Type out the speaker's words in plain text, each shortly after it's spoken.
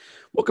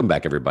Welcome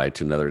back, everybody,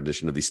 to another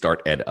edition of the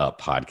Start Ed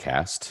Up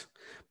podcast.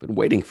 Been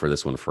waiting for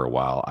this one for a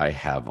while. I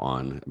have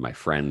on my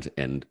friend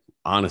and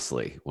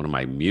honestly, one of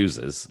my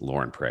muses,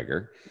 Lauren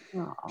Prager.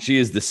 Aw. She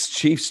is the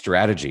Chief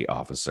Strategy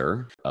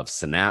Officer of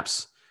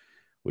Synapse,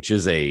 which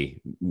is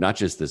not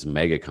just this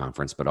mega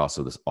conference, but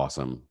also this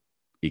awesome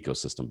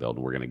ecosystem build.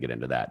 And we're going to get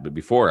into that. But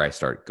before I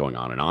start going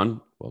on and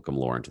on, welcome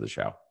Lauren to the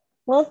show.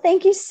 Well,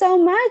 thank you so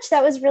much.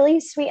 That was really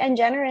sweet and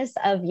generous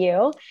of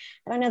you.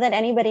 I don't know that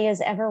anybody has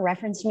ever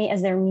referenced me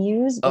as their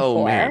muse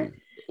before, Oh, man.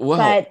 Well,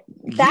 but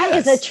that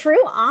is a yes.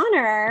 true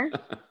honor.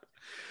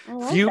 I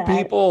love Few that.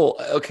 people.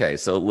 Okay.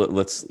 So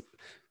let's.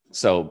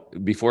 So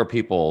before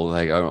people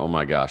like, oh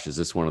my gosh, is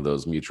this one of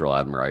those Mutual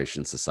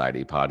Admiration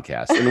Society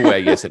podcasts? In a way,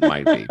 yes, it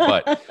might be.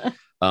 But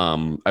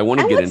I want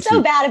to And get what's into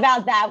so bad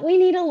about that? We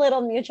need a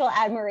little mutual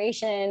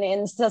admiration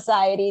in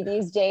society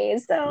these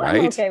days. So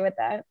I'm right, okay with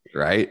that.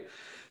 right.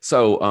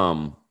 So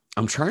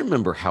I'm trying to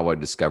remember how I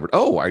discovered.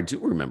 Oh, I do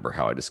remember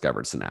how I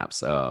discovered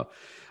Synapse. A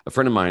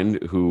friend of mine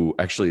who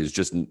actually is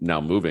just now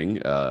moving,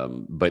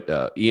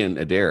 but Ian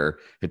Adair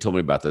had told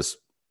me about this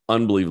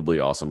unbelievably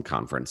awesome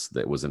conference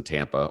that was in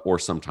Tampa or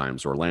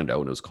sometimes Orlando,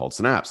 and it was called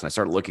Synapse. And I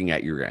started looking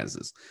at your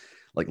guys'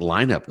 like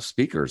lineup of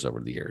speakers over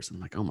the years. And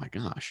I'm like, oh my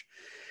gosh.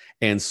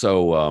 And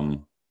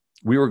so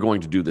we were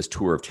going to do this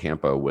tour of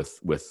Tampa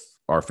with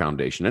our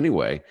foundation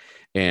anyway.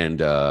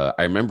 And I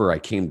remember I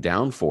came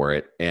down for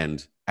it,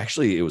 and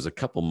actually it was a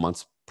couple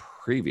months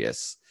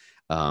previous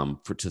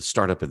to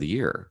start up of the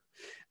year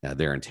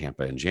there in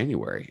Tampa in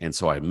January. And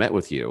so I met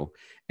with you,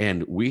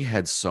 and we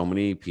had so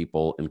many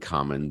people in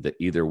common that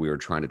either we were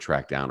trying to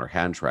track down or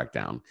hadn't tracked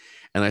down.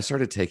 And I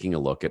started taking a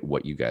look at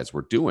what you guys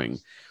were doing,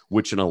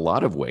 which in a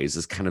lot of ways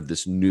is kind of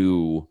this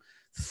new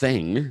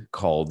thing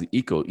called the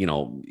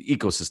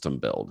ecosystem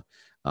build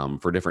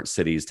for different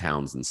cities,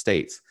 towns, and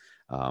states.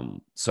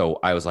 So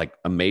I was like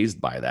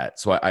amazed by that.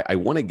 So I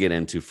want to get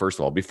into, first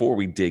of all, before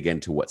we dig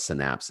into what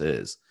Synapse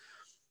is,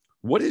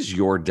 what is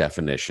your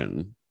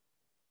definition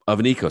of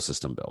an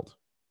ecosystem build?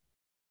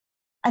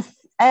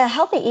 A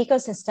healthy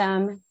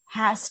ecosystem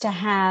has to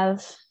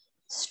have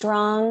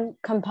strong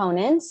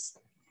components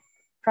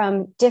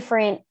from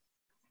different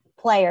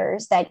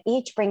players that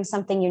each bring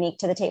something unique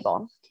to the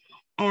table.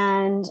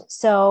 And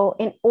so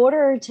in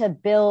order to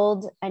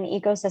build an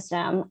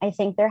ecosystem, I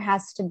think there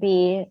has to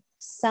be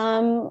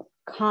some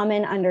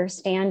common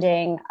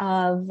understanding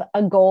of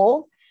a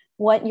goal,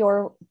 what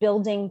you're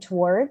building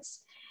towards,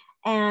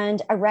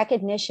 and a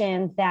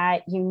recognition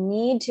that you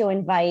need to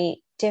invite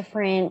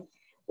different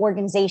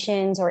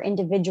organizations or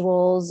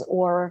individuals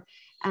or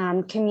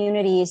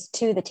communities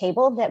to the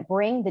table that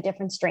bring the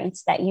different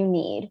strengths that you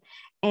need.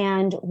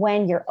 And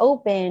when you're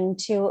open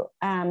to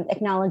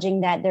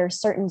acknowledging that there are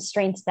certain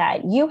strengths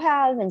that you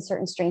have and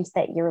certain strengths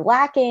that you're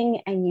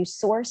lacking, and you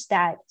source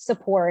that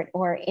support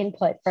or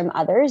input from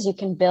others, you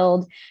can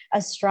build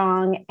a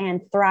strong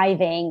and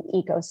thriving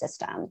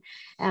ecosystem.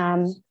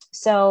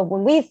 So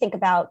when we think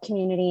about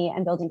community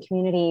and building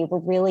community, we're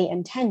really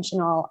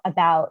intentional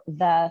about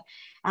the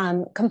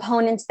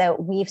components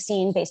that we've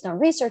seen based on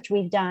research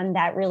we've done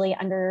that really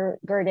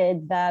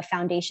undergirded the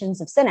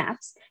foundations of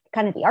Synapse,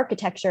 kind of the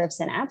architecture of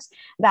Synapse,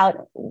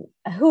 about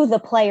who the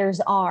players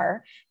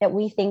are that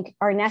we think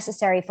are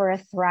necessary for a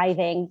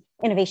thriving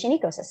innovation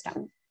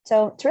ecosystem.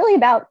 So it's really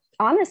about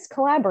honest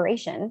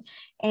collaboration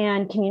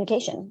and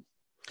communication.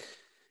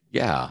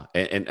 Yeah.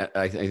 And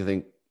I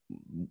think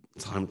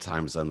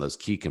sometimes on those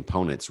key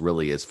components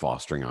really is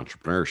fostering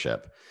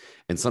entrepreneurship.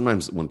 And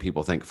sometimes when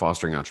people think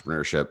fostering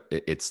entrepreneurship,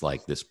 it's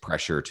like this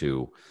pressure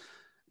to,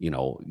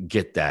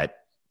 get that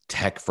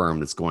tech firm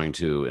that's going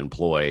to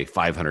employ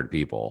 500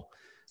 people.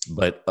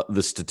 But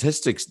the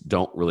statistics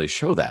don't really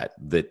show that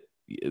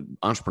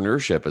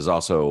entrepreneurship is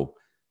also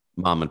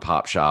mom and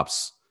pop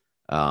shops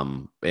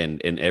and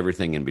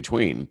everything in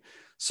between.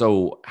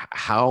 So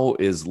how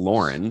is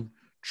Lauren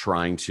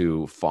trying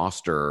to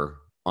foster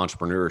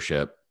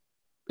entrepreneurship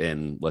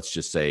in, let's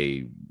just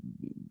say,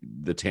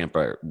 the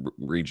Tampa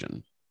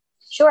region?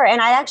 Sure.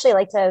 And I'd actually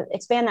like to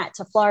expand that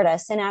to Florida.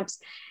 Synapse,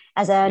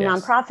 as a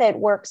nonprofit,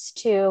 works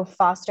to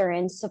foster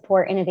and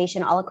support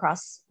innovation all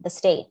across the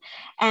state.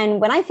 And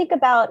when I think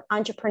about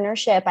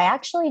entrepreneurship, I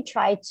actually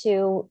try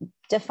to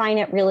define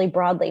it really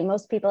broadly.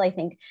 Most people, I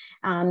think,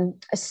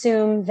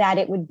 assume that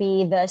it would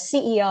be the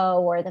CEO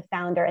or the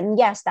founder. And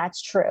yes,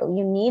 that's true.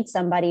 You need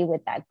somebody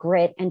with that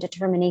grit and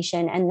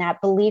determination and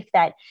that belief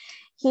that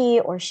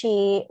he or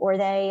she or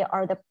they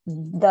are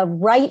the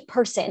right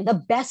person, the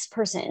best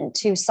person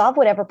to solve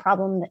whatever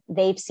problem that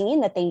they've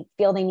seen that they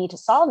feel they need to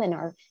solve and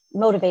are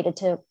motivated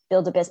to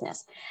build a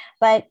business.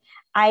 But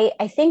I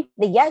think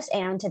the yes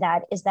and to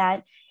that is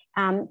that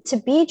to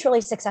be truly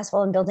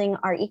successful in building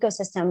our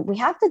ecosystem, we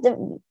have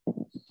to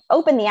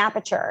open the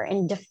aperture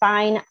and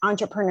define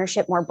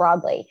entrepreneurship more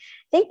broadly.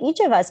 think each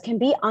of us can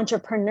be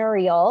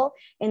entrepreneurial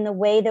in the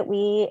way that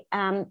we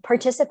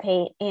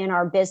participate in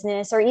our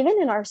business or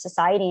even in our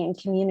society and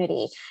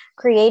community,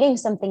 creating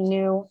something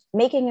new,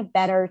 making it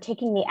better,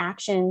 taking the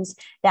actions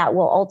that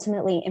will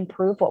ultimately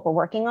improve what we're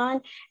working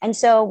on. And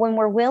so when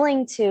we're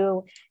willing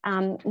to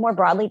more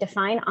broadly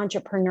define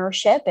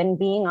entrepreneurship and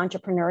being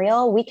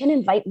entrepreneurial, we can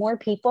invite more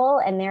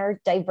people and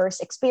their diverse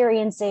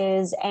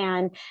experiences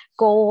and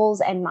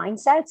goals and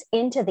mindsets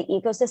into the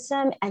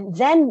ecosystem. And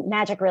then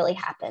magic really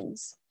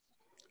happens.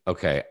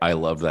 Okay, I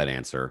love that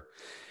answer.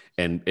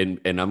 And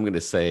I'm going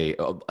to say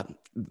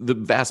the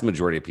vast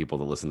majority of people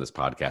that listen to this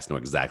podcast know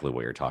exactly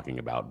what you're talking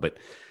about. But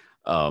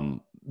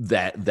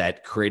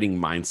that creating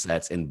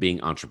mindsets and being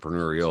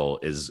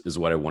entrepreneurial is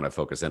what I want to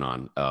focus in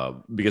on,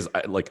 because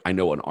I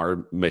know in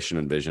our mission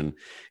and vision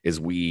is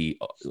we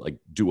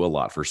do a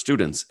lot for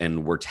students,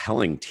 and we're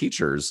telling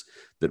teachers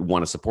that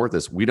want to support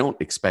this. We don't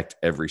expect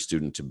every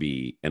student to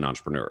be an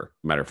entrepreneur.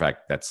 Matter of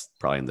fact, that's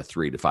probably in the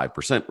 3 to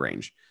 5%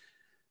 range.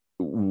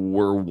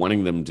 We're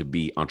wanting them to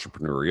be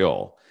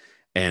entrepreneurial.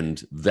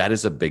 And that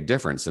is a big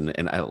difference.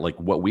 And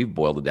what we've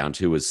boiled it down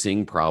to is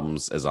seeing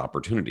problems as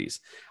opportunities.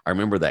 I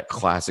remember that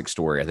classic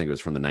story. I think it was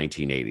from the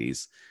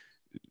 1980s,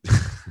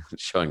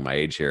 showing my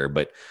age here,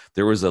 but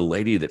there was a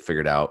lady that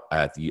figured out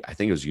I think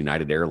it was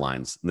United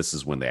Airlines. And this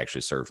is when they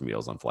actually served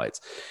meals on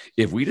flights.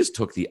 If we just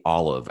took the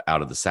olive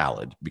out of the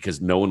salad because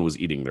no one was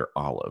eating their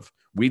olive,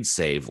 we'd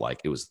save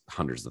it was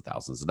hundreds of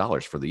thousands of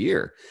dollars for the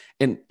year.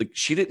 And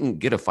she didn't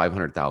get a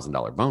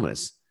 $500,000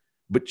 bonus,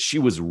 but she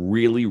was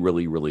really,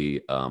 really,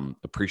 really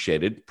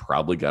appreciated,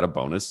 probably got a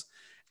bonus.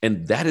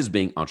 And that is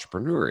being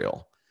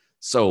entrepreneurial.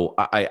 So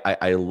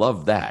I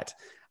love that.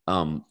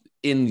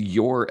 In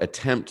your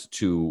attempt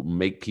to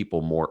make people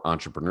more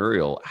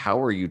entrepreneurial,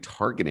 how are you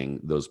targeting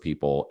those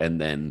people?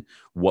 And then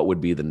what would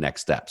be the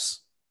next steps?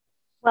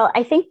 Well,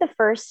 I think the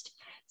first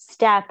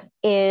step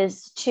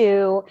is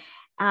to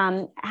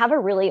have a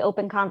really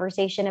open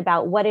conversation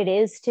about what it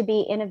is to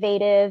be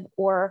innovative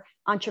or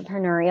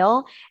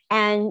entrepreneurial,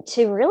 and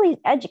to really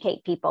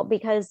educate people,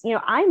 because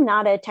I'm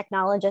not a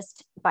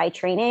technologist by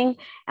training.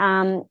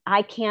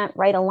 I can't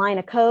write a line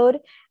of code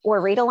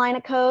or read a line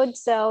of code.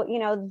 So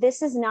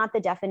this is not the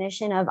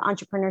definition of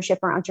entrepreneurship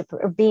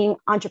or being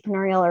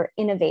entrepreneurial or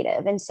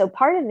innovative. And so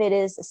part of it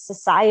is a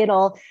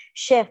societal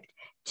shift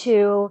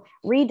to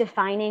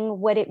redefining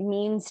what it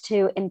means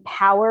to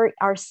empower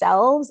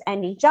ourselves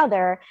and each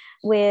other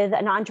with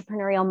an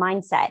entrepreneurial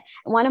mindset.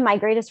 One of my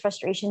greatest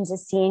frustrations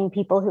is seeing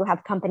people who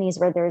have companies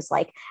where there's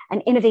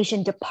an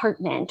innovation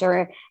department,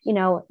 or,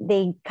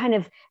 they kind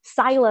of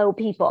silo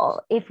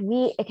people. If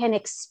we can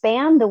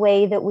expand the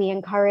way that we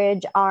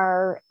encourage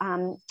our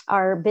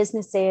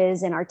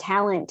businesses and our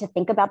talent to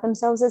think about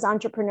themselves as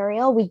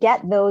entrepreneurial, we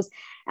get those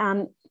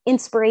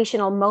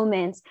inspirational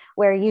moments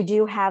where you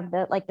do have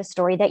the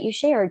story that you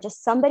shared,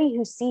 just somebody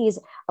who sees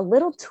a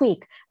little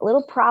tweak, a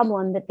little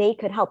problem that they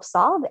could help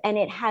solve, and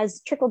it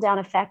has trickle down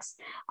effects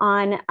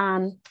on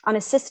a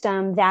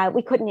system that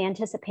we couldn't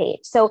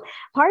anticipate. So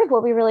part of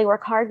what we really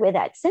work hard with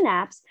at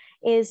Synapse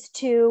is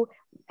to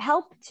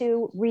help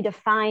to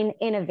redefine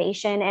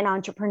innovation and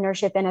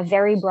entrepreneurship in a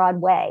very broad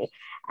way,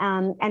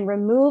 and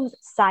remove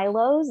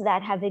silos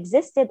that have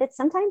existed that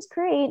sometimes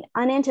create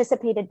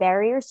unanticipated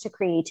barriers to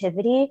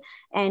creativity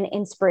and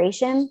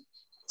inspiration,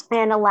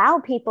 and allow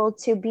people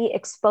to be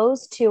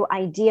exposed to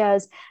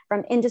ideas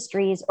from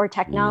industries or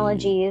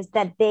technologies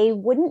that they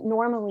wouldn't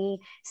normally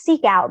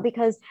seek out,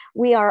 because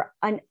we are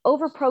an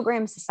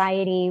overprogrammed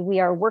society. We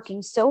are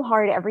working so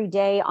hard every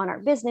day on our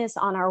business,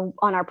 on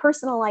our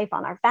personal life,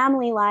 on our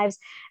family lives.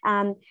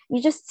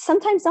 You just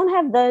sometimes don't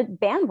have the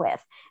bandwidth.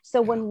 So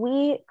when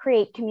we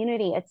create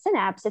community at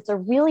Synapse, it's a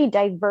really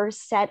diverse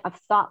set of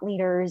thought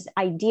leaders,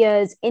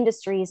 ideas,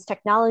 industries,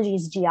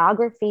 technologies,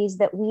 geographies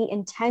that we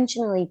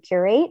intentionally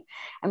curate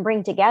and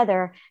bring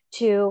together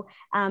to,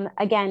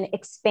 again,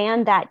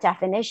 expand that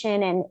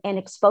definition and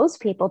expose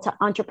people to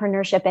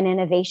entrepreneurship and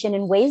innovation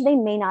in ways they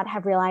may not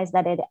have realized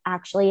that it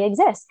actually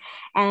exists.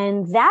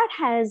 And that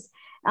has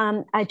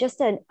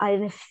just an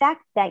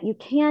effect that you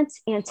can't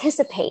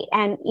anticipate.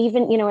 And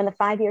even, in the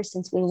 5 years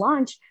since we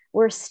launched,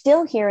 we're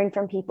still hearing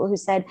from people who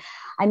said,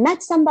 I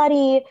met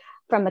somebody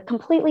from a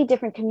completely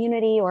different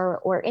community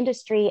or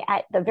industry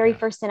at the very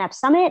first Synapse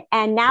Summit,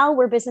 and now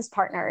we're business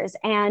partners.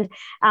 And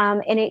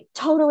it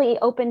totally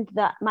opened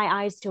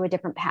my eyes to a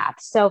different path.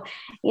 So,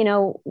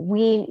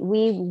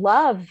 we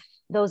love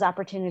those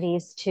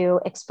opportunities to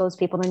expose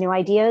people to new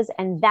ideas.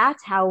 And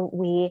that's how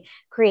we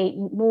create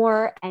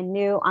more and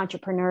new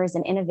entrepreneurs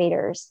and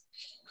innovators.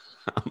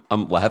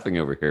 I'm laughing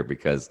over here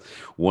because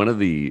one of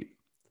the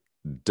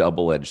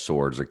double-edged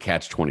swords or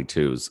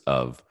catch-22s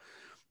of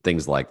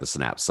things like the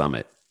Synapse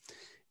Summit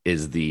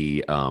is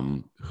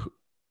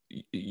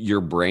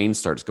your brain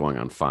starts going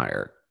on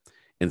fire.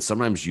 And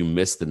sometimes you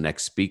miss the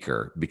next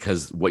speaker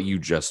because what you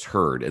just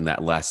heard in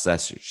that last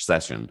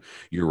session,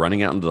 you're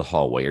running out into the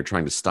hallway, you're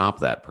trying to stop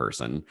that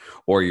person,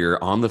 or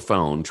you're on the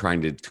phone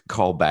trying to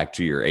call back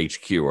to your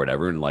HQ or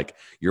whatever. And like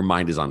your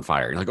mind is on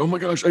fire. You're like, oh my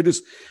gosh,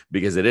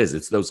 because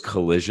it's those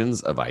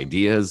collisions of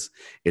ideas.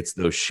 It's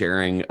those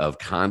sharing of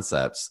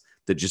concepts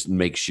that just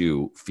makes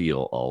you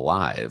feel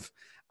alive.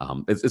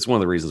 It's one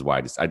of the reasons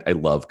why I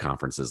love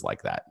conferences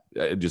like that.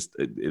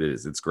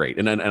 It's great.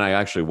 And I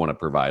actually want to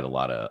provide a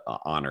lot of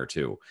honor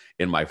too.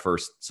 In my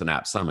first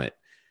Synapse Summit,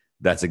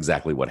 that's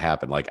exactly what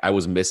happened. Like I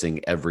was missing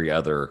every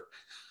other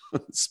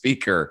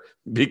speaker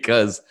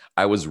because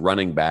I was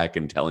running back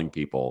and telling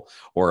people,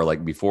 or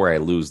like, before I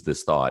lose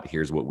this thought,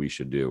 here's what we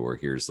should do, or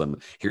here's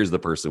the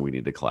person we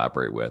need to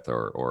collaborate with,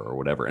 or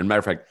whatever. And matter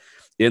of fact,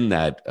 in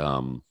that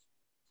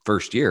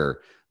first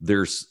year,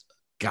 there's,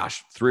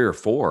 gosh, 3 or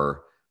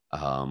 4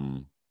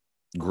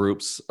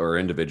 groups or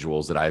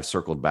individuals that I've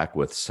circled back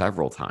with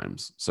several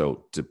times.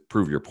 So to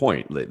prove your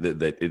point,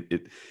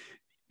 that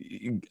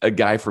a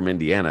guy from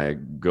Indiana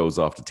goes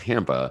off to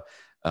Tampa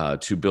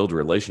to build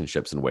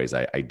relationships in ways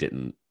I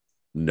didn't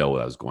know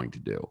I was going to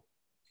do.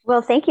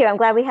 Well, thank you. I'm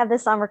glad we have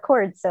this on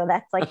record. So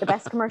that's like the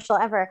best commercial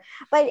ever.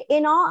 But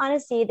in all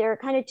honesty, there are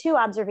kind of 2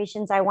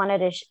 observations I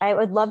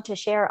would love to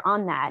share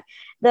on that.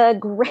 The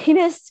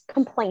greatest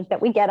complaint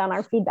that we get on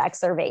our feedback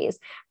surveys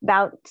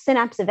about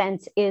Synapse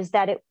events is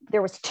that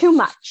there was too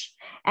much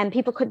and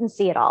people couldn't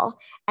see it all.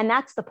 And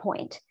that's the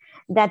point,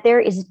 that there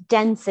is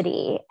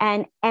density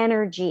and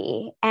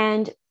energy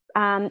and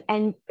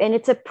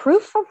it's a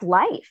proof of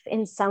life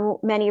in so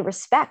many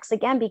respects,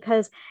 again,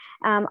 because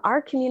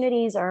our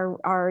communities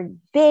are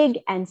big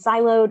and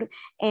siloed.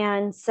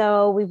 And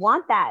so we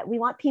want that. We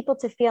want people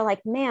to feel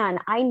like, man,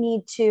 I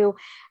need to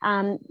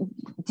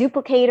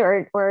duplicate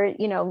or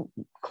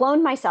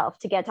clone myself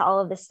to get to all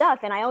of this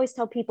stuff. And I always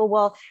tell people,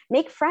 well,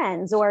 make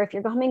friends, or if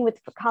you're coming with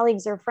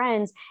colleagues or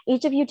friends,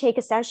 each of you take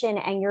a session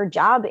and your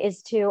job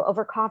is to,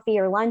 over coffee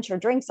or lunch or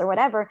drinks or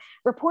whatever,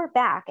 report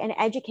back and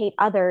educate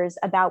others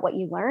about what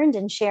you learned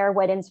and share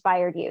what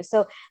inspired you.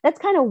 So that's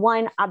kind of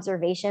one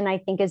observation I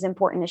think is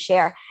important to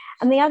share.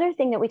 And the other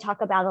thing that we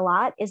talk about a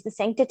lot is the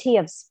sanctity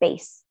of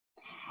space.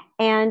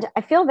 And I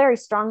feel very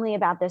strongly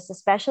about this,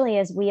 especially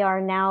as we are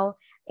now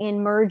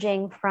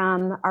emerging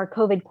from our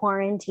COVID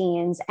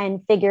quarantines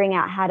and figuring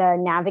out how to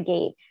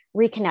navigate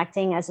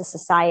reconnecting as a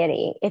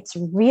society. It's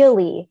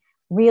really,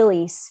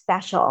 really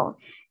special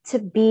to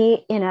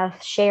be in a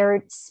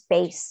shared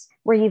space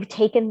where you've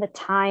taken the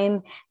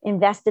time,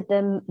 invested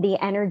the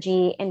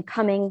energy in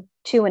coming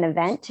to an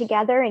event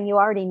together, and you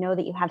already know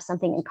that you have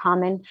something in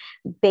common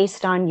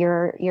based on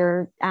your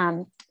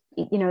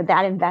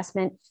that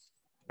investment.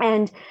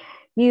 And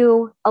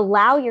you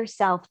allow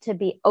yourself to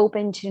be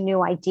open to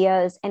new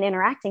ideas and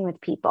interacting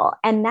with people.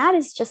 And that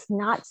is just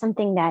not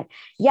something that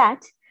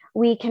yet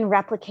we can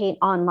replicate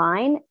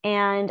online.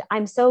 And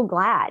I'm so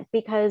glad,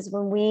 because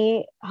when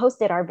we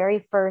hosted our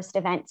very first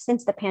event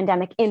since the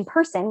pandemic in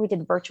person, we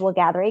did virtual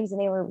gatherings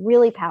and they were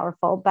really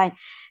powerful. But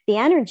the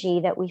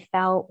energy that we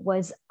felt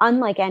was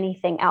unlike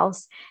anything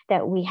else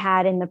that we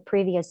had in the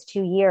previous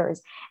 2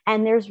 years.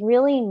 And there's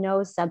really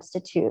no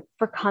substitute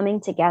for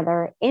coming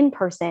together in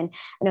person.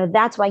 I know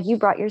that's why you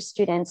brought your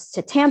students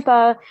to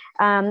Tampa,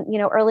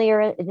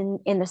 earlier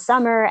in the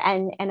summer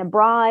and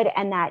abroad,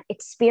 and that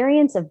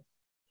experience of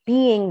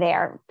being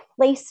there,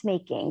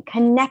 placemaking,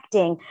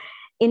 connecting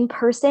in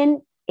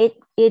person.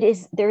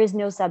 There is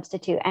no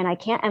substitute. And I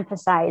can't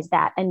emphasize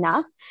that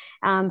enough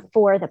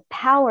for the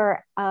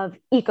power of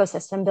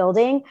ecosystem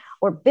building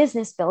or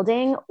business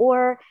building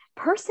or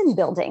person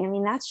building. I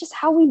mean, that's just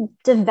how we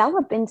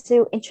develop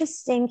into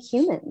interesting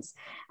humans.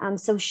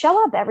 So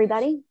show up,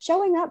 everybody.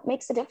 Showing up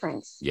makes a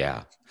difference.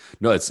 Yeah.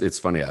 No, it's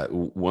funny.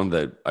 One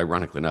that,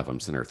 ironically enough, I'm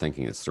sitting there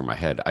thinking it's through my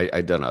head.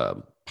 I done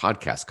a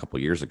podcast a couple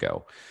of years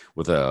ago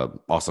with an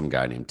awesome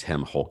guy named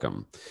Tim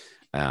Holcomb.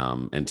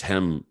 And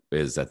Tim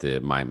is at the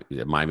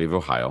Miami of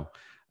Ohio,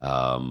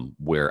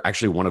 where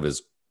actually one of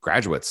his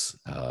graduates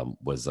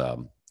was a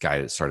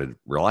guy that started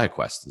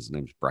ReliaQuest. His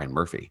name's Brian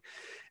Murphy.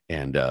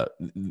 And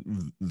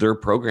their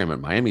program at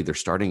Miami, they're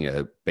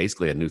starting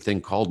basically a new thing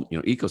called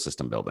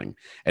ecosystem building,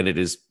 and it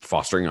is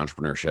fostering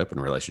entrepreneurship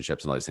and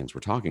relationships and all these things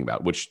we're talking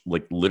about, which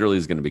like literally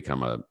is going to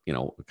become a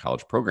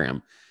college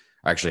program.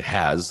 Actually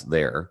has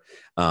there,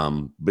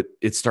 but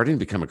it's starting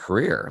to become a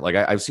career. Like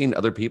I've seen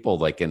other people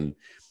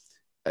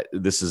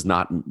this is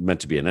not meant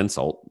to be an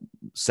insult,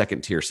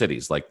 2nd-tier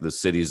cities. Like the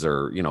cities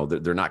are,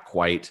 they're not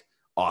quite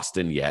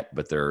Austin yet,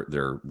 but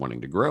they're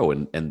wanting to grow,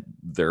 and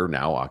there are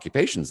now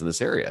occupations in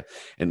this area.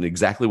 And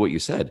exactly what you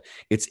said,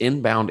 it's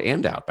inbound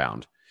and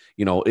outbound.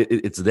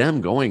 It's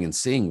them going and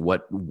seeing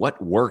what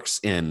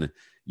works in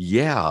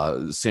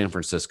San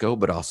Francisco,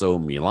 but also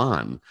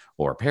Milan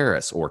or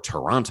Paris or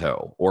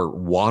Toronto or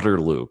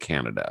Waterloo,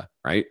 Canada,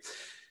 right?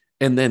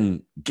 And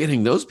then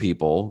getting those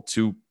people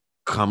to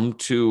come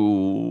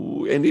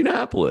to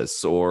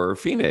Indianapolis or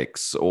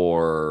Phoenix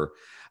or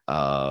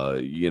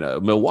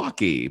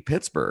Milwaukee,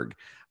 Pittsburgh.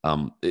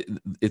 I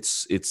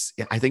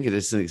think it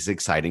is an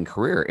exciting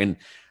career. And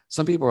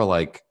some people are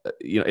like,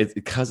 it's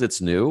because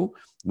it's new.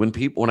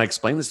 When I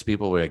explain this to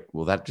people, we're like,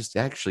 well, that just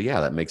actually,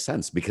 yeah, that makes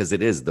sense because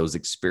it is those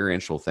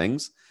experiential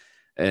things.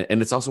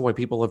 And it's also why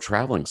people love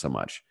traveling so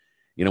much.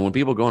 When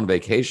people go on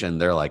vacation,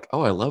 they're like,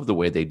 oh, I love the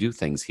way they do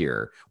things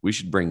here. We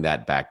should bring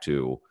that back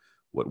to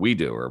what we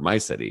do or my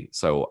city.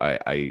 So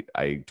I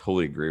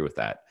totally agree with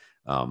that.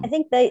 I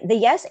think the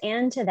yes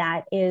and to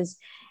that is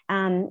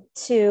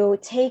to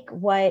take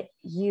what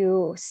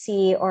you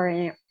see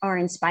or are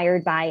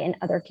inspired by in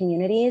other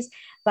communities,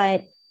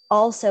 but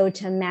also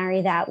to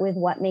marry that with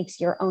what makes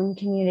your own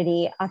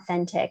community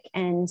authentic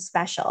and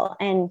special.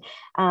 And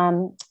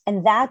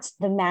that's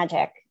the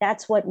magic.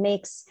 That's what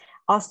makes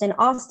Austin,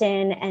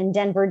 Austin, and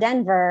Denver,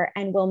 Denver,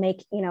 and will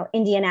make,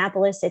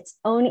 Indianapolis its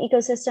own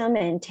ecosystem,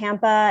 and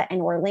Tampa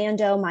and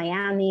Orlando,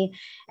 Miami,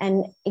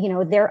 and,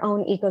 their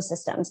own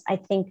ecosystems. I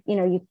think,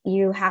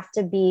 you have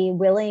to be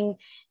willing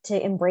to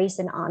embrace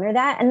and honor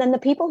that. And then the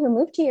people who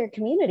move to your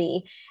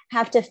community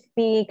have to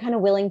be kind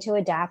of willing to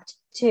adapt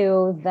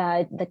to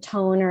the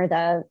tone or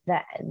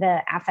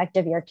the affect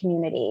of your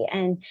community,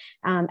 and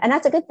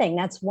that's a good thing.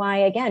 That's why,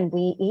 again,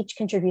 we each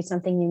contribute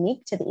something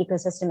unique to the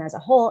ecosystem as a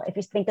whole. If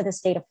you think of the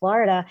state of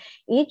Florida,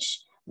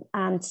 each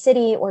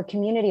city or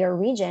community or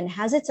region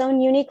has its own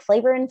unique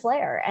flavor and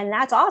flair, and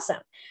that's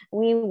awesome.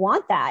 We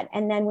want that.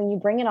 And then when you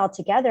bring it all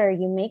together,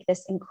 you make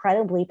this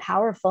incredibly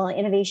powerful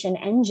innovation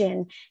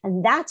engine,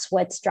 and that's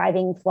what's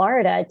driving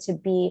Florida to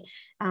be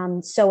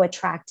so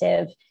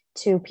attractive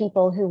to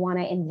people who want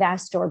to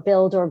invest or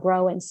build or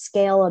grow and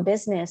scale a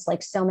business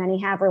like so many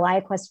have,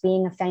 ReliaQuest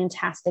being a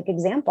fantastic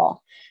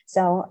example.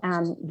 So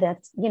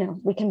that's,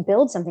 we can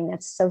build something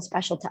that's so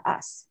special to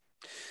us.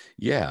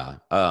 Yeah,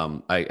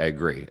 I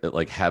agree.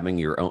 Like having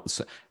your own,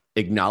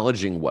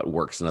 acknowledging what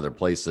works in other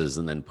places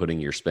and then putting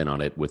your spin on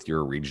it with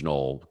your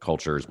regional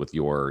cultures, with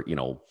your,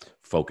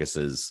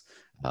 focuses,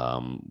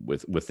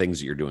 with things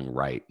that you're doing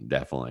right.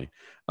 Definitely.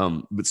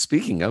 But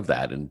speaking of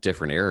that in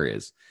different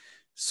areas,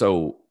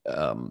 so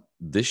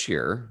this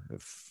year,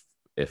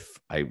 if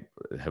I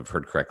have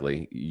heard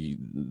correctly,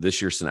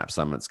 this year's Synapse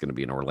Summit is going to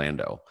be in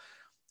Orlando.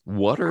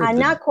 What are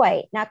not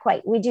quite.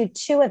 We do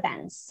two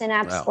events.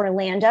 Synapse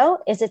Orlando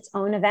is its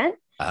own event,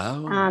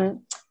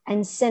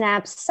 and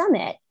Synapse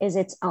Summit is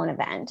its own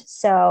event.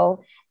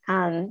 So,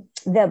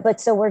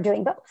 so we're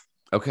doing both.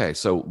 Okay.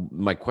 So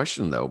my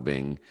question though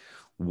being,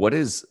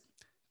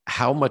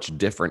 how much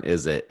different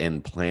is it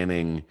in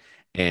planning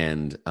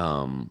and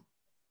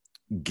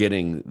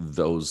getting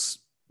those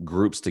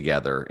groups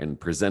together and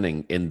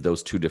presenting in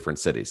those two different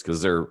cities?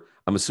 Because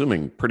I'm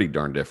assuming, pretty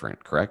darn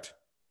different, correct?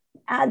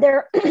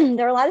 There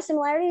are a lot of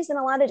similarities and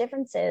a lot of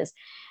differences.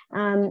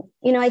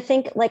 I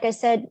think, like I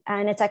said,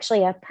 and it's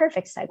actually a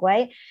perfect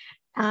segue,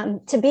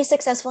 to be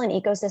successful in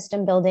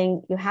ecosystem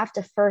building, you have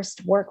to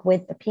first work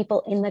with the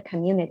people in the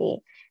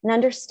community and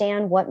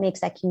understand what makes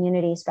that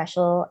community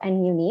special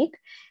and unique,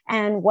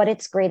 and what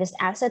its greatest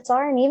assets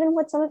are, and even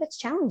what some of its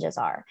challenges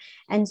are.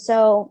 And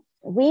so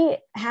we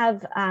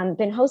have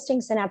been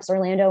hosting Synapse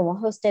Orlando, and we'll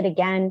host it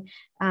again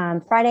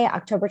Friday,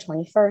 October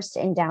 21st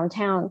in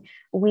downtown.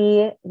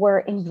 We were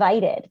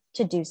invited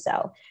to do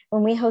so.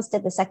 When we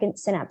hosted the second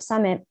Synapse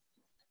Summit,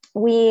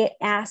 we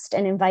asked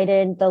and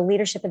invited the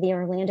leadership of the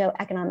Orlando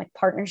Economic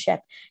Partnership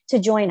to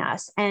join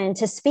us and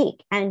to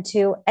speak and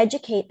to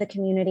educate the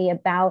community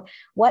about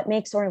what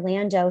makes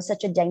Orlando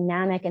such a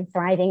dynamic and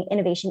thriving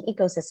innovation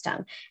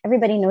ecosystem.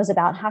 Everybody knows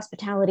about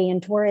hospitality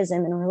and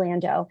tourism in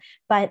Orlando,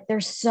 but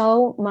there's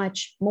so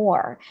much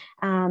more.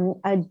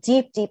 A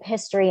deep, deep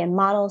history and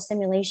model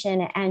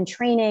simulation and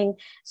training,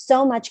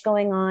 so much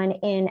going on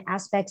in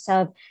aspects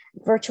of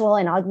virtual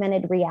and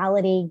augmented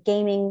reality,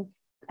 gaming,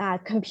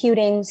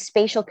 computing,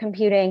 spatial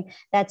computing,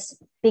 that's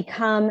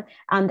become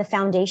the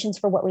foundations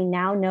for what we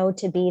now know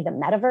to be the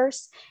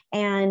metaverse,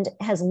 and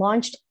has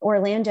launched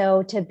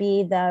Orlando to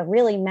be the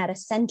really meta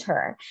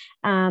center.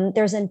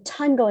 There's a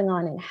ton going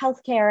on in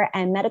healthcare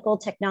and medical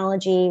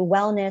technology,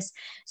 wellness.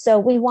 So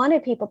we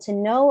wanted people to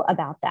know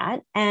about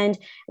that. And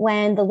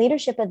when the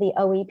leadership of the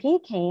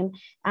OEP came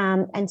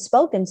and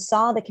spoke and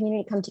saw the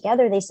community come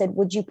together, they said,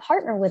 would you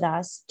partner with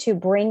us to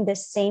bring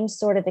this same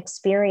sort of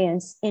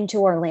experience into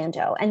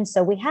Orlando? And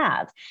so we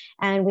have.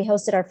 And we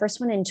hosted our first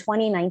one in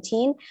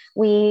 2019.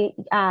 We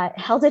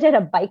held it at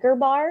a biker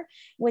bar,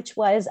 which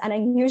was an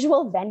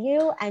unusual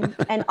venue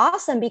and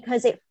awesome,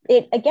 because it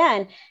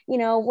again,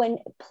 when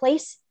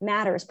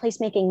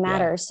placemaking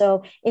matters. Yeah.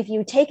 So if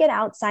you take it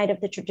outside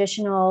of the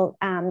traditional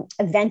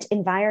event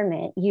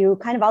environment, you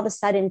kind of all of a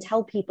sudden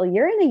tell people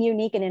you're in a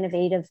unique and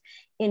innovative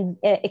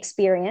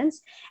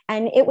experience.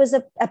 And it was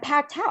a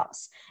packed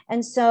house.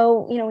 And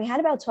so, we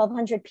had about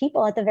 1,200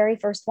 people at the very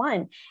first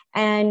one,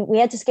 and we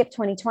had to skip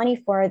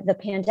 2020 for the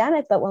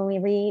pandemic. But when we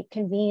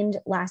reconvened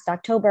last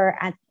October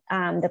at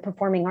the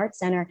Performing Arts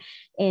Center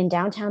in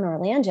downtown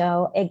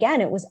Orlando,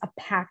 again, it was a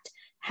packed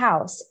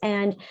house.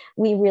 And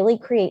we really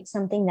create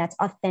something that's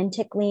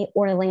authentically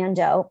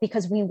Orlando,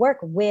 because we work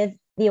with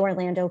the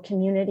Orlando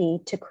community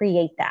to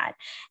create that.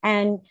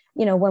 And,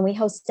 when we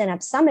host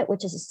Synapse Summit,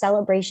 which is a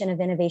celebration of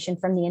innovation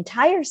from the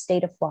entire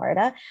state of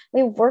Florida,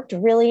 we worked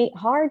really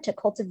hard to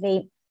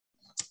cultivate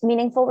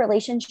meaningful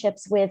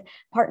relationships with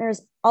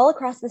partners all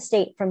across the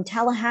state, from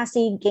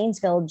Tallahassee,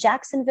 Gainesville,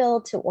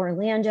 Jacksonville to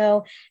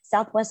Orlando,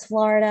 Southwest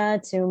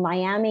Florida to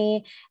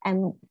Miami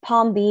and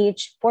Palm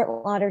Beach,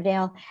 Fort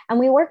Lauderdale. And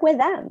we work with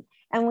them.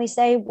 And we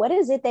say, what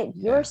is it that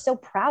you're so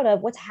proud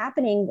of? What's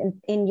happening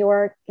in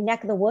your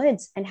neck of the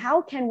woods? And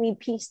how can we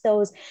piece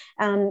those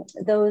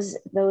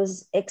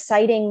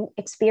exciting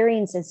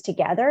experiences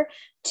together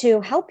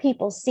to help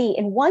people see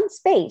in one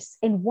space,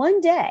 in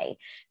one day,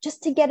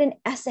 just to get an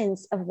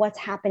essence of what's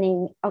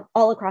happening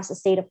all across the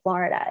state of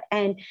Florida,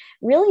 and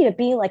really to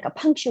be like a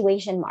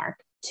punctuation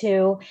mark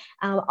to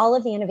all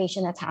of the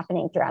innovation that's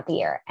happening throughout the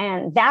year.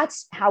 And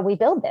that's how we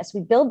build this.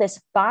 We build this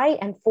by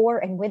and for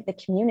and with the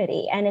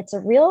community. And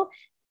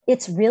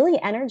it's really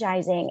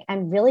energizing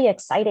and really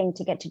exciting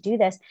to get to do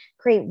this,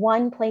 create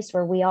one place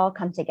where we all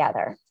come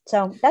together.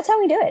 So that's how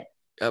we do it.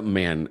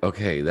 Man,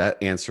 okay.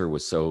 That answer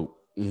was so,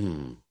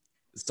 I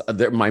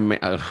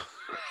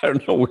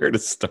don't know where to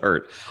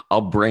start.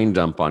 I'll brain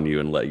dump on you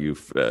and let you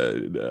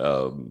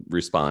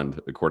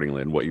respond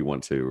accordingly and what you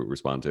want to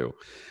respond to.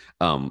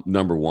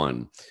 Number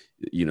one,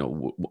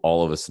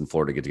 all of us in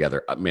Florida get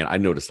together. Man, I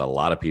noticed a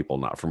lot of people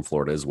not from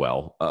Florida as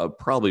well,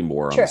 probably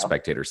more on the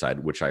spectator side,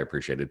 which I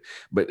appreciated.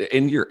 But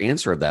in your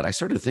answer of that, I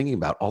started thinking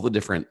about all the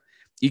different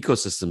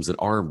ecosystems that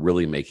are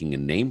really making a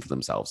name for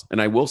themselves. And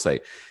I will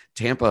say,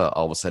 Tampa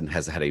all of a sudden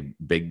has had a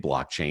big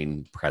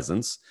blockchain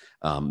presence,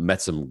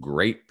 met some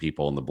great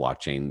people in the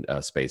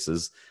blockchain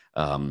spaces.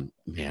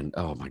 Man,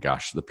 oh my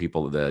gosh, the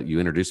people that you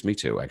introduced me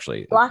to,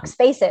 actually. Block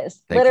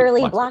Spaces,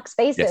 literally Block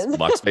Spaces. Yes,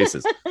 Block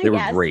Spaces. They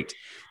were great.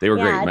 They were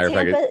great.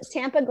 Matter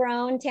Tampa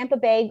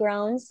Bay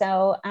grown.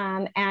 So,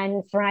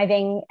 and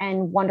thriving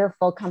and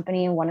wonderful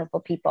company and wonderful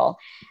people,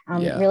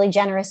 really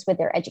generous with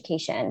their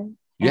education.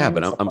 Yeah,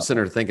 but I'm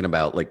sitting there thinking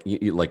about, like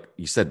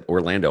you said,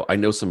 Orlando. I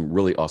know some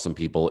really awesome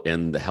people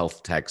in the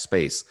health tech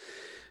space.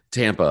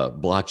 Tampa,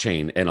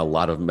 blockchain, and a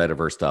lot of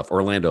metaverse stuff.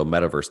 Orlando,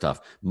 metaverse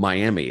stuff.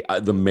 Miami,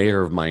 the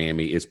mayor of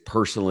Miami is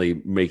personally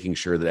making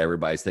sure that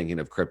everybody's thinking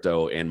of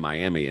crypto in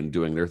Miami and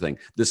doing their thing.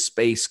 The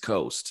Space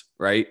Coast,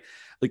 right?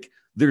 Like,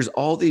 there's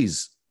all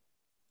these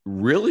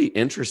really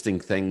interesting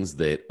things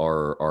that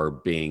are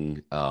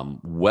being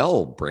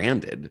well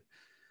branded.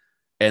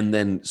 And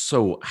then,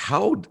 so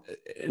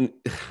and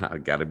I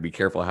got to be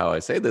careful how I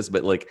say this,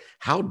 but like,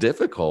 how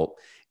difficult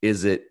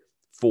is it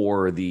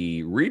for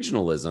the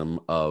regionalism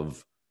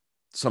of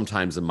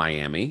sometimes in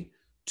Miami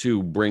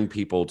to bring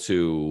people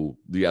to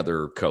the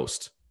other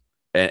coast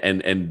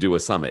and do a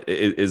summit?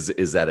 Is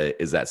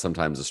that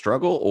sometimes a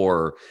struggle,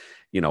 or,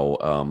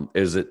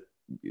 is it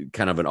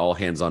kind of an all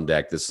hands on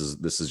deck? This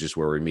is just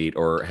where we meet,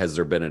 or has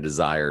there been a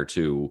desire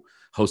to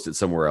host it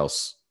somewhere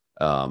else?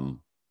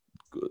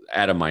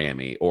 At a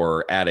Miami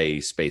or at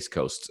a Space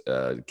Coast,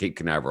 Cape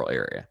Canaveral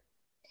area?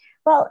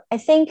 Well, I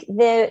think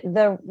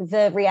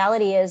the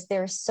reality is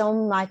there's so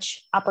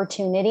much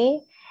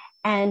opportunity.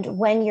 And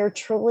when you're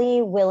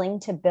truly willing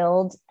to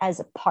build as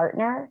a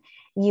partner,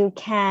 you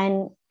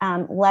can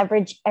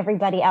leverage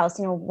everybody else.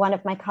 One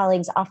of my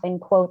colleagues often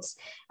quotes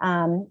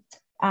the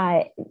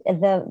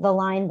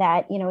line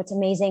that, it's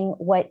amazing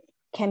what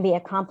can be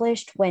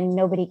accomplished when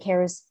nobody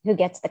cares who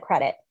gets the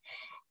credit.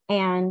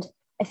 And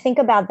I think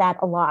about that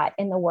a lot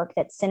in the work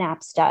that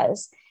Synapse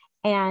does.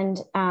 And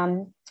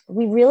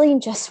we really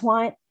just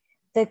want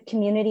the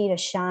community to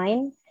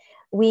shine.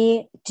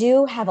 We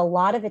do have a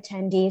lot of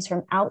attendees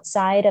from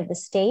outside of the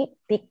state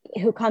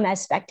who come as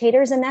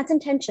spectators, and that's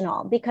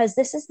intentional because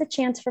this is the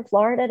chance for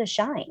Florida to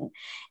shine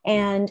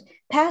and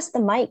pass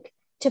the mic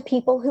to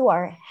people who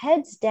are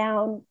heads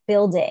down,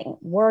 building,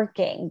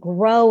 working,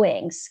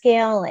 growing,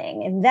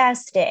 scaling,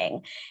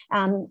 investing,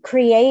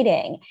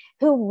 creating,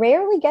 who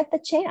rarely get the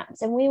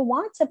chance. And we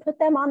want to put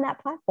them on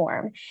that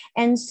platform.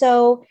 And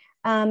so,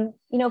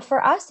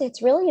 for us,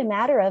 it's really a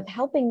matter of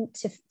helping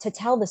to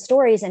tell the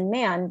stories. And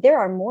man, there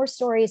are more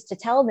stories to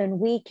tell than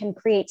we can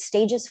create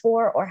stages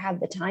for or have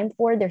the time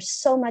for. There's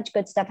so much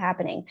good stuff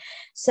happening.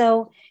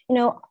 So,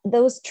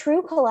 those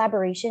true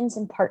collaborations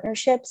and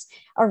partnerships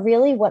are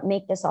really what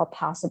make this all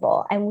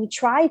possible. And we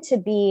try to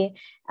be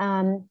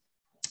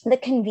the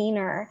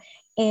convener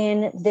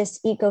in this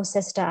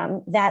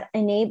ecosystem that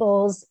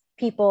enables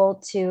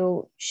people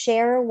to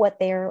share what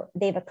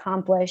they've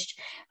accomplished,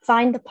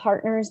 find the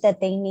partners that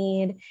they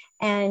need,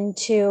 and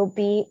to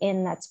be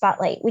in that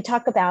spotlight. We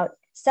talk about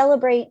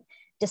celebrate,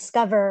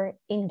 discover,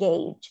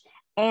 engage.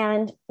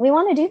 And we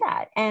want to do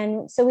that.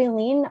 And so we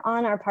lean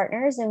on our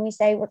partners and we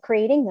say, we're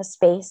creating this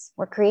space,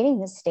 we're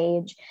creating this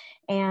stage,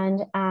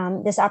 and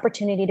this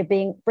opportunity to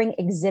bring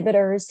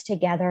exhibitors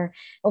together,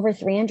 over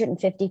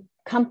 350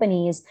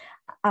 companies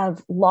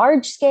of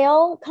large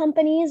scale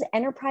companies,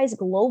 enterprise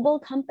global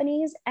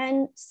companies,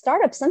 and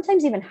startups,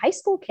 sometimes even high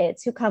school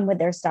kids who come with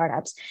their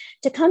startups,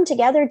 to come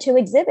together to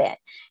exhibit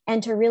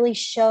and to really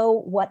show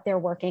what they're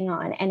working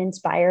on and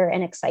inspire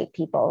and excite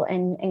people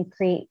and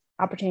create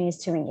opportunities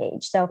to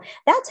engage. So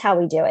that's how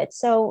we do it.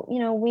 So,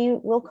 we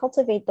will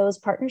cultivate those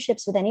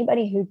partnerships with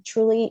anybody who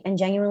truly and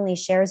genuinely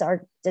shares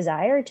our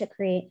desire to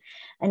create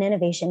an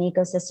innovation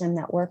ecosystem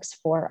that works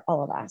for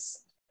all of us.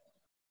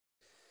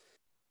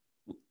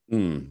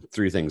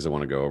 Three things I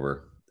want to go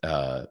over.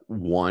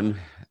 One,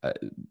 uh,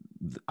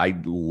 I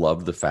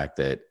love the fact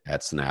that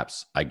at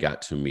Synapse, I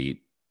got to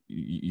meet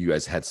you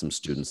guys had some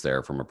students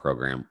there from a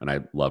program, and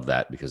I love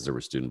that because there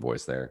was student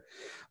voice there.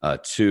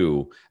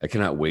 Two, I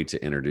cannot wait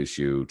to introduce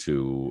you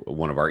to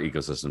one of our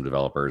ecosystem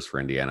developers for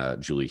Indiana,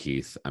 Julie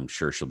Heath. I'm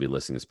sure she'll be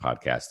listening to this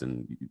podcast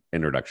and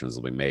introductions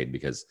will be made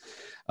because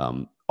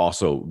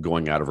also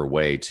going out of her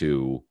way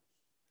to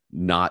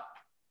not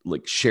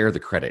like share the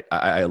credit.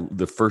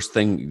 The first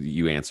thing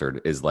you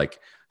answered is like,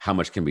 how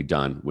much can be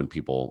done when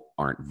people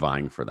aren't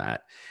vying for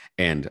that?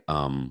 And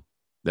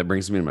that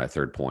brings me to my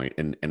third point.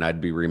 And I'd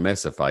be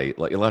remiss if I,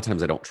 like, a lot of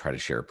times I don't try to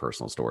share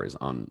personal stories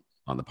on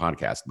the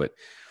podcast, but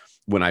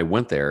when I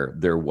went there,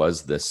 there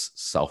was this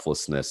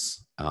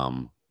selflessness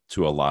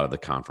to a lot of the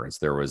conference.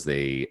 There was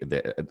the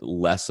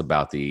less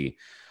about the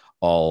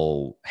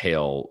all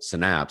hail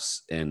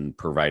Synapse in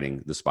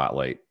providing the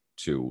spotlight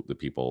to the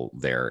people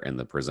there and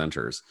the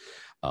presenters.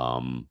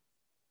 And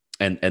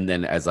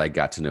then as I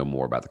got to know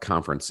more about the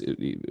conference,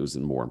 it was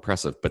more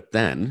impressive. But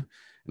then,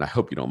 and I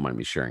hope you don't mind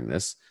me sharing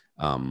this,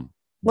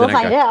 we'll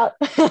find out.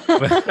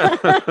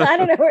 I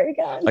don't know where you're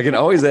going. I can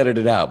always edit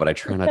it out, but I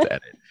try not to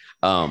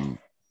edit.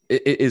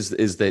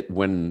 Is that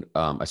when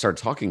I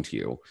started talking to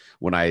you,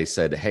 when I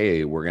said,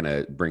 hey, we're going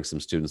to bring some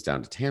students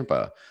down to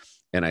Tampa.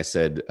 And I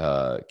said,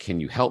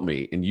 can you help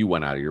me? And you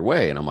went out of your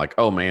way. And I'm like,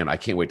 oh man, I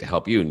can't wait to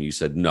help you. And you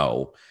said,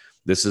 no,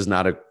 this is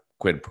not a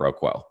quid pro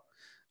quo.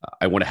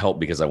 I want to help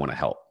because I want to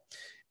help.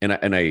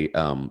 And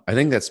I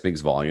think that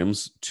speaks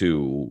volumes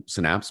to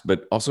Synapse,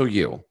 but also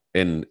you.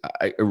 And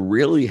I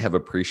really have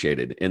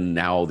appreciated in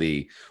now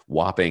the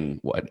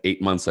whopping,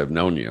 8 months I've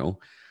known you,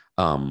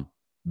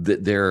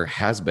 that there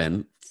has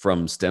been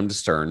from stem to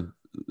stern,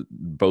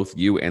 both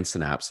you and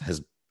Synapse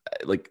has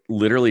like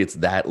literally it's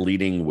that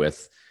leading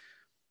with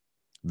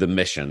the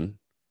mission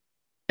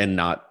and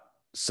not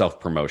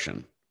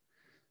self-promotion.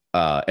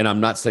 And I'm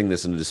not saying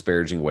this in a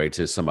disparaging way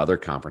to some other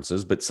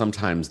conferences, but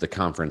sometimes the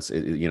conference,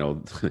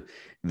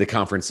 the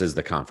conference is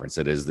the conference.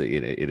 It is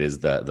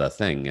the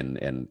thing,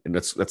 and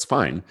that's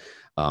fine.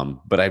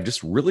 But I've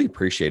just really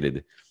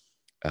appreciated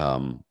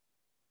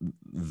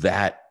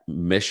that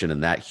mission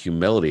and that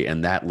humility,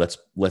 and that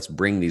let's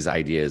bring these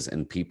ideas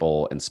and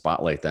people and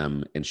spotlight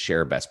them and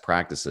share best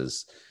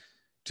practices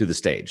to the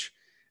stage.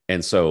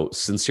 And so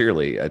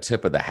sincerely, a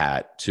tip of the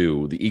hat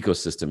to the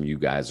ecosystem you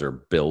guys are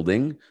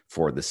building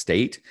for the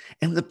state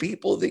and the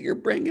people that you're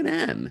bringing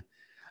in.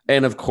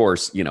 And of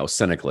course,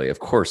 cynically, of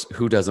course,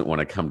 who doesn't want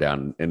to come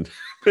down and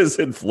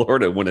visit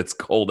Florida when it's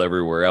cold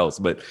everywhere else?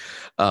 But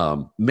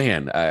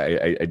man,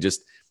 I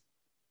just,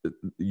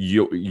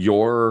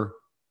 your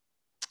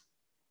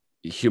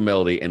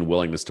humility and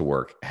willingness to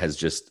work has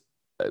just,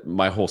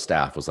 my whole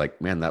staff was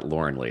like, man, that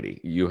Lauren lady,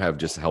 you have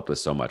just helped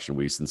us so much. And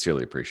we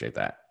sincerely appreciate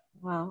that.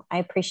 Well, I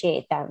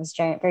appreciate that. It was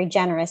very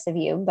generous of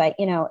you. But,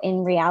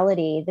 in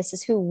reality, this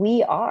is who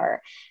we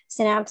are.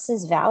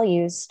 Synapse's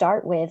values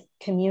start with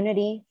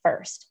community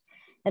first.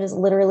 That is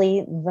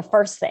literally the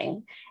first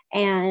thing.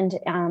 And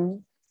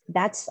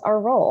that's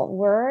our role.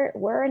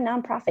 We're a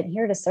nonprofit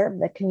here to serve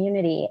the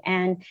community.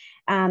 And,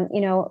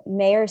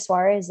 Mayor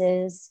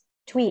Suarez's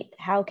tweet,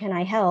 "How can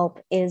I help?"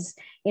 is,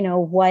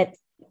 what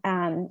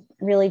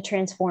really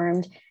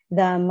transformed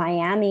the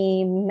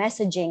Miami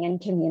messaging and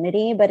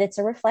community, but it's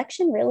a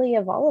reflection really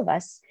of all of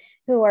us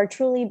who are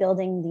truly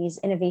building these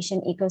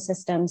innovation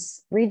ecosystems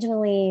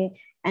regionally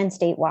and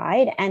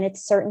statewide. And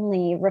it's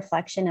certainly a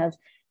reflection of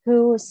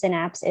who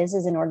Synapse is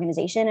as an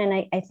organization.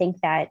 And I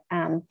think that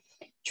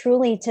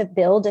truly to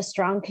build a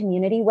strong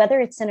community, whether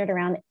it's centered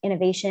around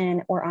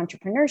innovation or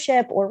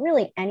entrepreneurship or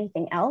really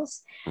anything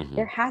else,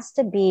 there has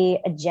to be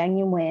a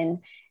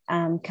genuine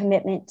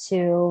commitment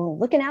to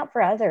looking out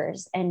for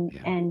others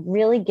and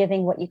really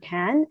giving what you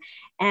can,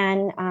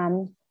 and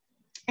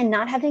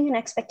not having an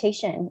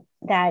expectation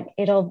that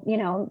it'll,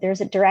 there's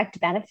a direct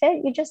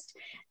benefit. You just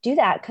do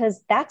that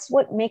because that's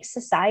what makes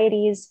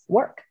societies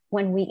work.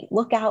 When we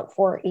look out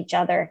for each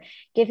other,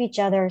 give each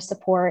other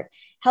support,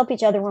 help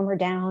each other when we're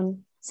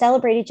down,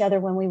 celebrate each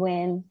other when we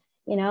win,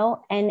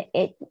 and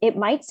it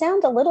might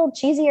sound a little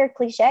cheesy or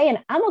cliche, and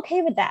I'm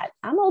okay with that.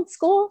 I'm old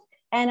school.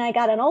 And I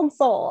got an old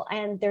soul,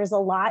 and there's a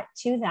lot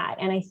to that.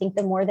 And I think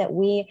the more that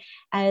we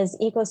as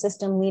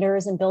ecosystem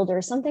leaders and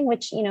builders, something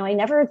which, I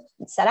never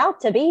set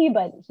out to be,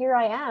 but here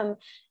I am,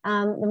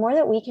 the more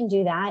that we can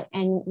do that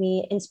and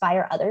we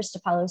inspire others to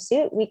follow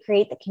suit, we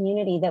create the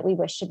community that we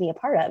wish to be a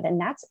part of.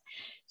 And that's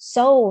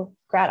so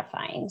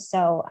gratifying.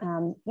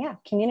 So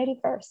community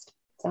first.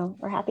 So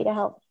we're happy to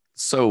help.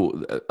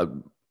 So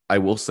I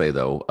will say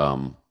though,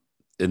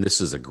 and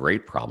this is a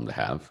great problem to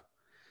have,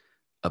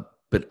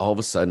 but all of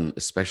a sudden,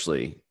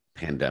 especially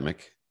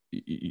pandemic,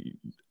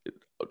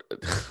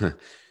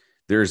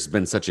 there's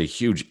been such a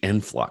huge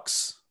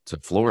influx to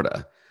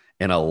Florida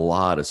and a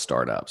lot of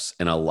startups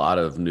and a lot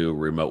of new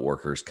remote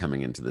workers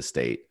coming into the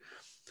state.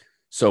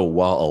 So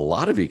while a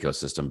lot of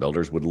ecosystem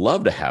builders would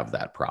love to have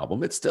that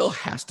problem, it still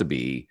has to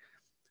be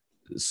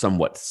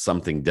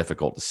something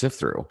difficult to sift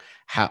through.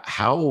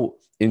 How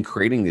in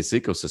creating this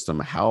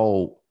ecosystem,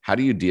 how how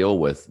do you deal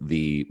with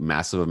the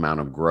massive amount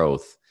of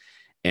growth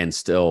and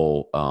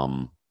still,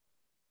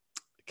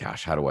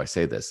 gosh, how do I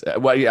say this?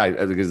 Well,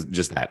 yeah, because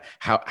just that.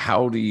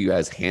 How do you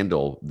guys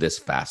handle this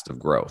fast of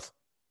growth?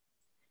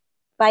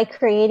 By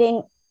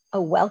creating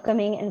a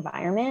welcoming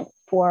environment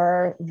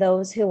for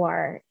those who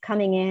are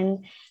coming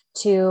in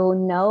to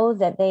know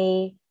that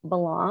they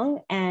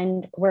belong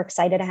and we're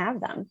excited to have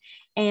them,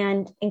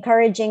 and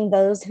encouraging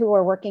those who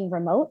are working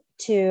remote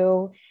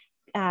to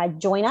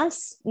join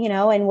us,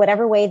 in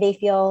whatever way they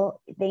feel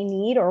they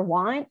need or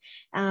want,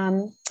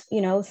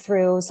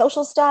 through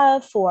social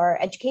stuff or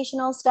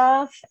educational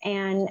stuff,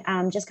 and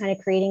just kind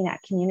of creating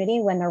that community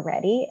when they're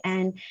ready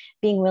and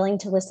being willing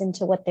to listen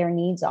to what their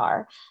needs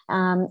are.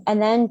 And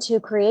then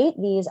to create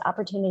these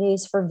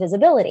opportunities for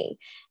visibility.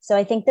 So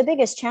I think the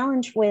biggest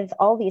challenge with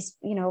all these,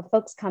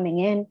 folks coming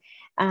in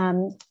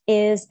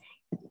is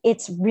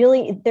it's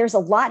really, there's a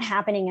lot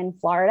happening in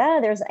Florida.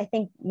 There's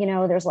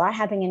a lot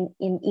happening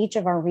in each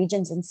of our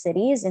regions and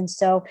cities. And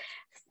so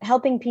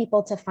helping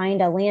people to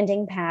find a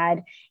landing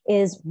pad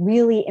is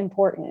really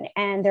important.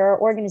 And there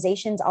are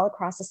organizations all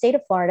across the state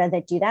of Florida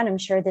that do that. I'm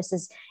sure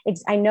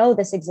I know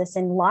this exists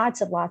in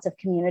lots of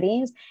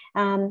communities.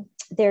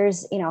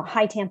 There's,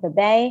 High Tampa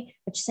Bay,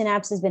 which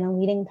Synapse has been a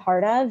leading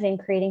part of in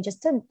creating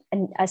just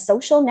a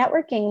social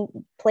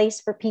networking place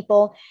for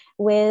people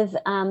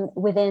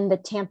within the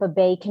Tampa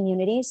Bay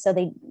community. So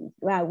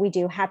we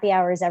do happy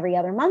hours every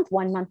other month,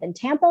 1 month in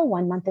Tampa,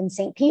 1 month in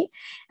St. Pete.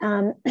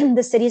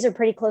 The cities are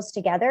pretty close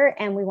together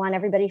and we want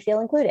everybody to feel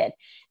included.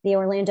 The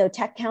Orlando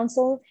Tech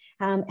Council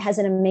has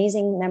an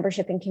amazing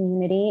membership and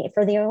community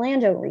for the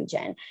Orlando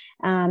region.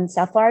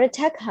 South Florida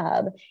Tech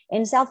Hub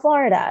in South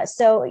Florida.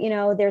 So,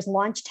 there's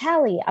Launch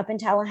Tally up in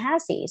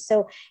Tallahassee.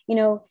 So,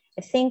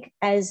 I think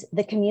as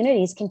the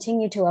communities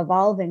continue to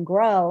evolve and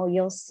grow,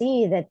 you'll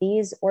see that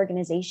these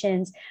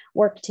organizations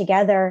work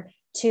together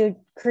to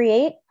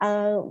create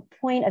a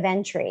point of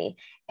entry.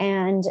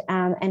 And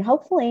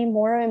hopefully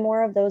more and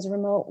more of those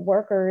remote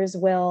workers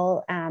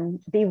will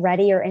be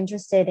ready or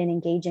interested in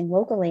engaging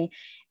locally.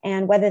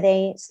 And whether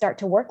they start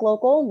to work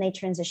local and they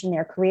transition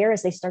their career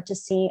as they start to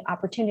see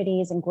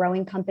opportunities and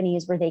growing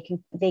companies where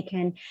they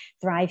can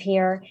thrive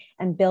here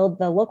and build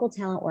the local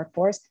talent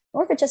workforce,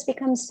 or if it just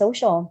becomes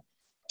social,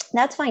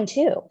 that's fine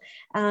too.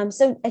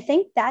 So I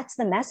think that's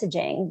the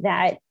messaging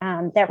that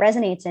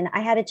resonates. And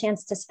I had a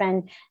chance to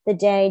spend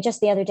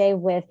just the other day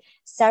with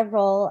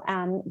several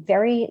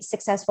very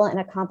successful and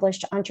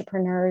accomplished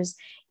entrepreneurs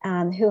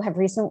who have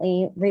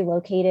recently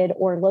relocated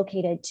or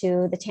located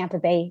to the Tampa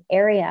Bay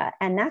area.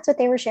 And that's what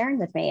they were sharing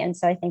with me. And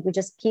so I think we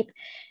just keep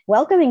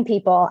welcoming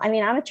people. I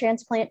mean, I'm a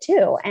transplant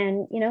too.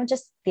 And,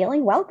 just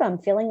feeling welcome,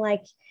 feeling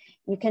like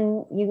you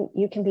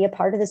can be a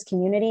part of this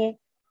community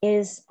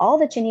is all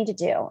that you need to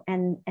do.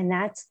 And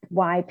that's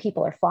why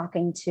people are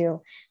flocking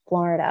to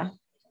Florida.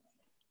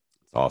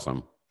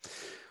 Awesome.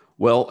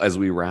 Well, as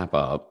we wrap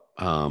up,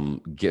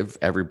 give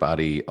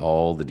everybody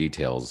all the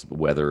details,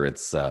 whether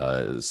it's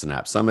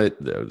Synapse Summit,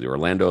 the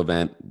Orlando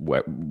event,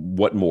 what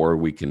more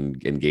we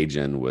can engage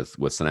in with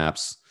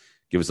Synapse.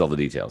 Give us all the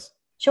details.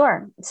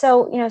 Sure.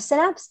 So,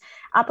 Synapse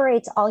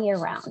operates all year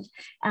round.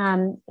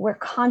 We're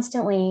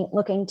constantly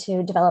looking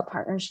to develop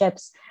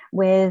partnerships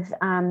with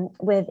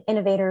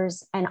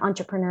innovators and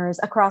entrepreneurs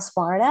across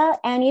Florida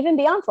and even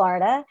beyond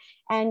Florida.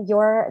 And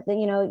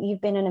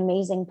you've been an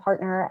amazing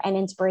partner and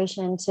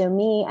inspiration to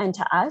me and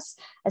to us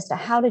as to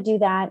how to do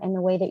that and the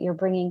way that you're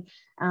bringing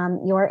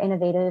your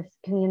innovative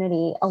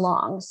community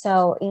along.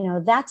 So,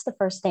 that's the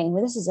first thing.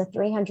 This is a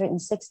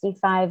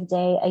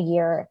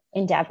 365-day-a-year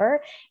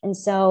endeavor. And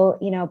so,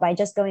 by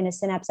just going to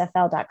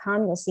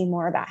synapsefl.com, you'll see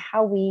more about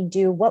how we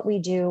do what we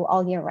do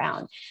all year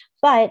round.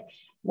 But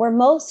we're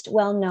most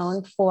well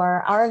known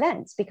for our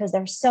events because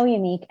they're so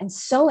unique and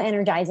so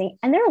energizing,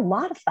 and they're a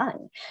lot of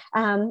fun.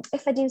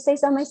 If I do say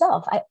so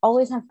myself, I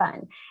always have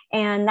fun,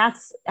 and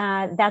that's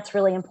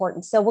really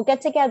important. So we'll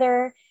get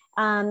together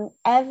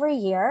every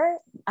year,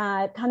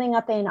 coming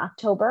up in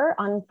October,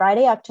 on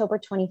Friday, October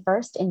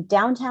 21st, in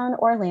downtown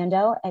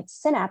Orlando at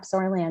Synapse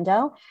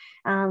Orlando.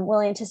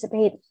 We'll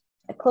anticipate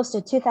close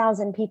to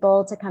 2,000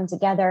 people to come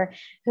together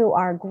who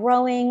are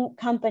growing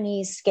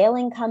companies,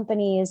 scaling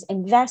companies,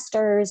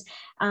 investors,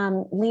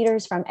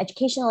 leaders from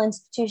educational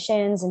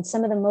institutions, and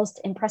some of the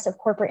most impressive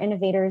corporate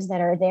innovators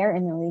that are there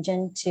in the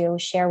region to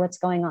share what's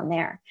going on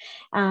there.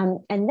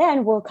 And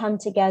then we'll come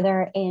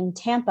together in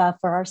Tampa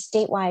for our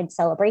statewide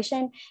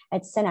celebration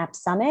at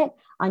Synapse Summit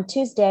on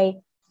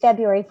Tuesday,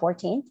 February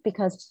 14th,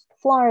 because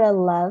Florida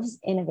loves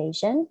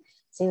innovation.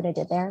 See what I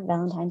did there?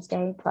 Valentine's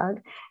Day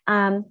plug.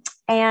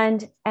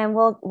 And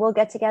we'll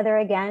get together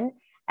again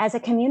as a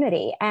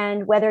community.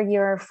 And whether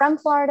you're from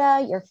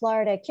Florida, you're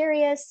Florida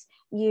curious,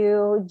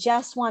 you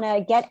just want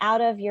to get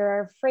out of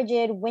your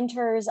frigid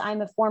winters.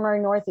 I'm a former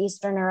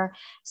Northeasterner,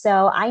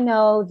 so I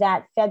know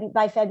that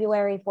by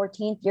February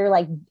 14th, you're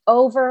like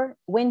over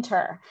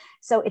winter.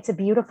 So it's a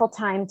beautiful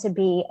time to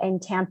be in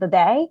Tampa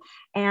Bay,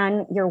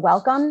 and you're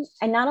welcome.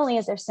 And not only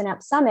is there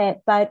Synapse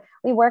Summit, but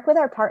we work with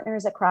our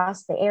partners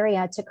across the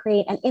area to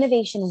create an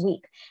innovation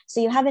week.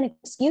 So you have an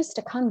excuse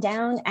to come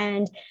down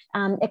and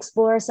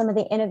explore some of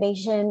the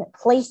innovation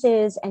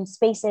places and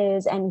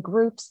spaces and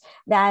groups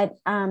that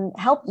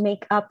help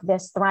make up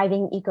this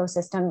thriving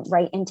ecosystem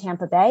right in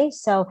Tampa Bay.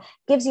 So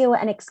gives you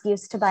an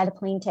excuse to buy the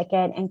plane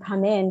ticket and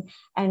come in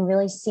and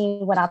really see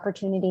what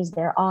opportunities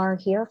there are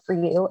here for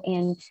you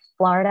in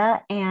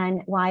Florida,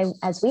 and why,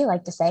 as we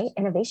like to say,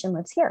 innovation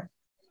lives here.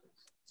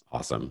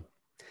 Awesome.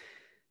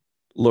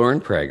 Lauren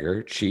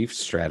Prager, Chief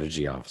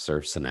Strategy Officer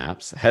of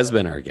Synapse, has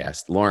been our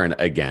guest. Lauren,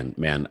 again,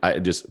 man, I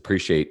just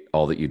appreciate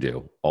all that you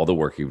do, all the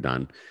work you've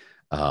done,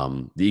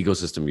 the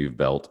ecosystem you've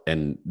built,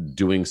 and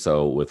doing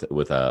so with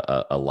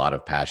a lot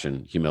of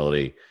passion,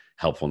 humility,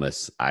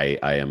 helpfulness. I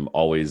am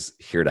always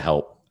here to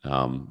help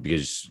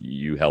because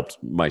you helped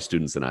my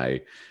students and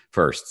I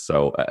first.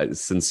 So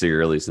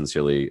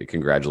sincerely,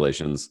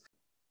 congratulations.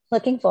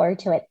 Looking forward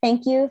to it.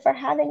 Thank you for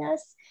having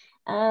us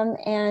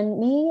and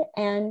me,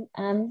 and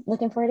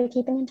looking forward to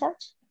keeping in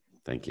touch.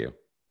 Thank you.